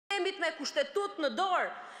sistemit me kushtetut në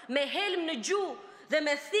dorë, me helm në gjuhë dhe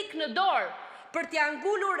me thik në dorë, për t'ja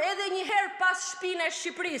ngullur edhe një herë pas shpinë e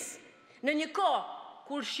Shqipërisë, në një kohë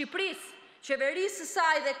kur Shqipërisë, qeverisë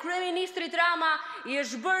saj dhe kryeministrit Rama i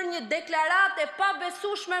është bërë një deklaratë e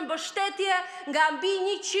pabesueshme mbështetje nga mbi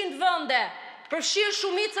 100 vende, përfshirë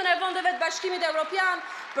shumicën e vendeve të Bashkimit Evropian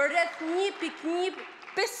për rreth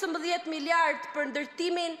 1.15 miliard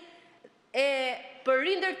për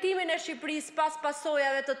rindërtimin e Shqipërisë pas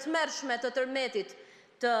pasojave të tmerrshme të tërmetit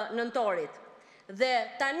të nëntorit. Dhe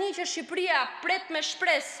tani që Shqipëria pret me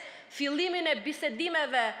shpresë fillimin e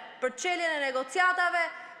bisedimeve për çeljen e negociatave,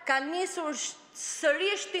 kanë nisur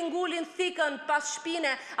sërish t'i ngulin thikën pas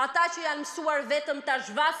shpine ata që janë mësuar vetëm ta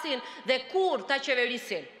zhvasin dhe kur ta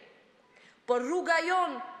qeverisin. Por rruga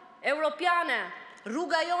jonë europiane,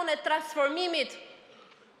 rruga jonë e transformimit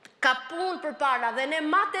ka punë përpara dhe ne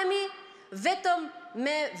matemi vetëm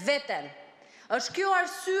me veten. Është kjo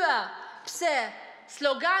arsyeja pse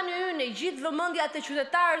slogani ynë i gjithë vëmendjat e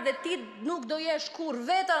qytetarëve dhe ti nuk do jesh kurrë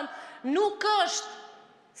vetëm nuk është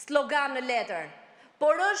slogan në letër,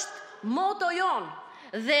 por është moto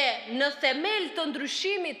jonë dhe në themel të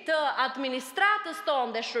ndryshimit të administratës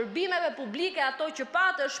tonë dhe shërbimeve publike ato që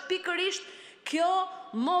patë është pikërisht kjo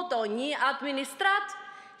moto, një administratë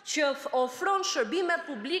që ofron shërbime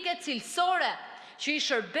publike cilësore, që i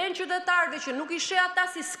shërben qytetarëve, që nuk i sheh ata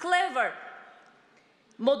si sklever,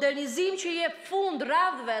 modernizim që jep fund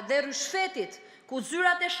radhëve dhe rryshfetit, ku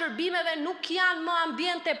zyrat e shërbimeve nuk janë më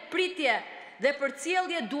ambiente pritje dhe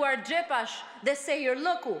përcjellje duar xhepash dhe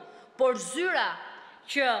sejërllëku, por zyra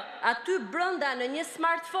që aty brenda në një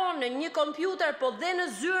smartphone, në një kompjuter, po dhe në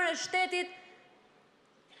zyrën e shtetit,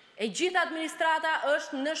 e gjithë administrata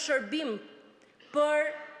është në shërbim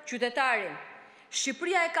për qytetarin.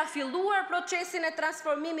 Shqipëria e ka filluar procesin e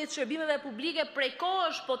transformimit shërbimeve publike prej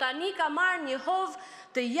kohësh, po tani ka marrë një hovë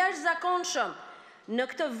të jashtëzakonshëm në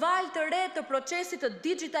këtë valë të re të procesit të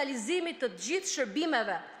digitalizimit të gjithë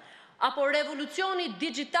shërbimeve, apo revolucioni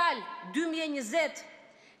digital 2020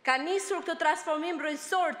 ka nisur këtë transformim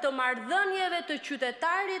rrënjësor të marrëdhënieve të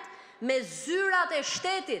qytetarit me zyrat e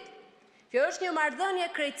shtetit. Kjo është një marrëdhënie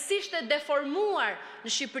krejtësisht e deformuar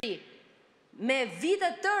në Shqipëri, me vite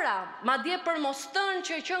tëra, madje për mostën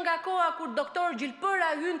që nga koha kur doktor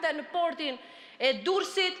Gjilpëra hynte në portin e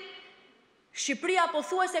Durrësit, Shqipëria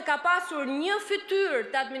pothuajse ka pasur një fytyrë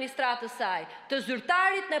të administratës saj, të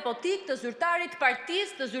zyrtarit nepotik, të zyrtarit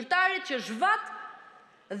partisë, të zyrtarit që zhvat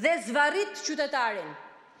dhe zvarrit qytetarin.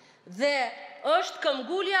 Dhe është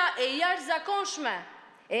këmbgulja e jashtëzakonshme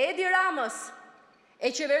e Edi Ramës, e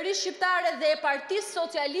qeverisë shqiptare dhe e Partisë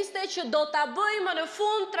Socialiste që do ta bëjë më në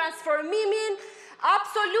fund transformimin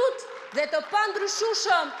absolut dhe të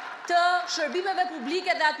pandryshueshëm të shërbimeve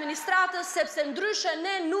publike dhe administratës, sepse ndryshe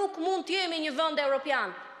ne nuk mund të jemi një vend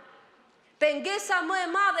evropian. Pengesa më e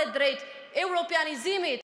madhe drejt europianizimit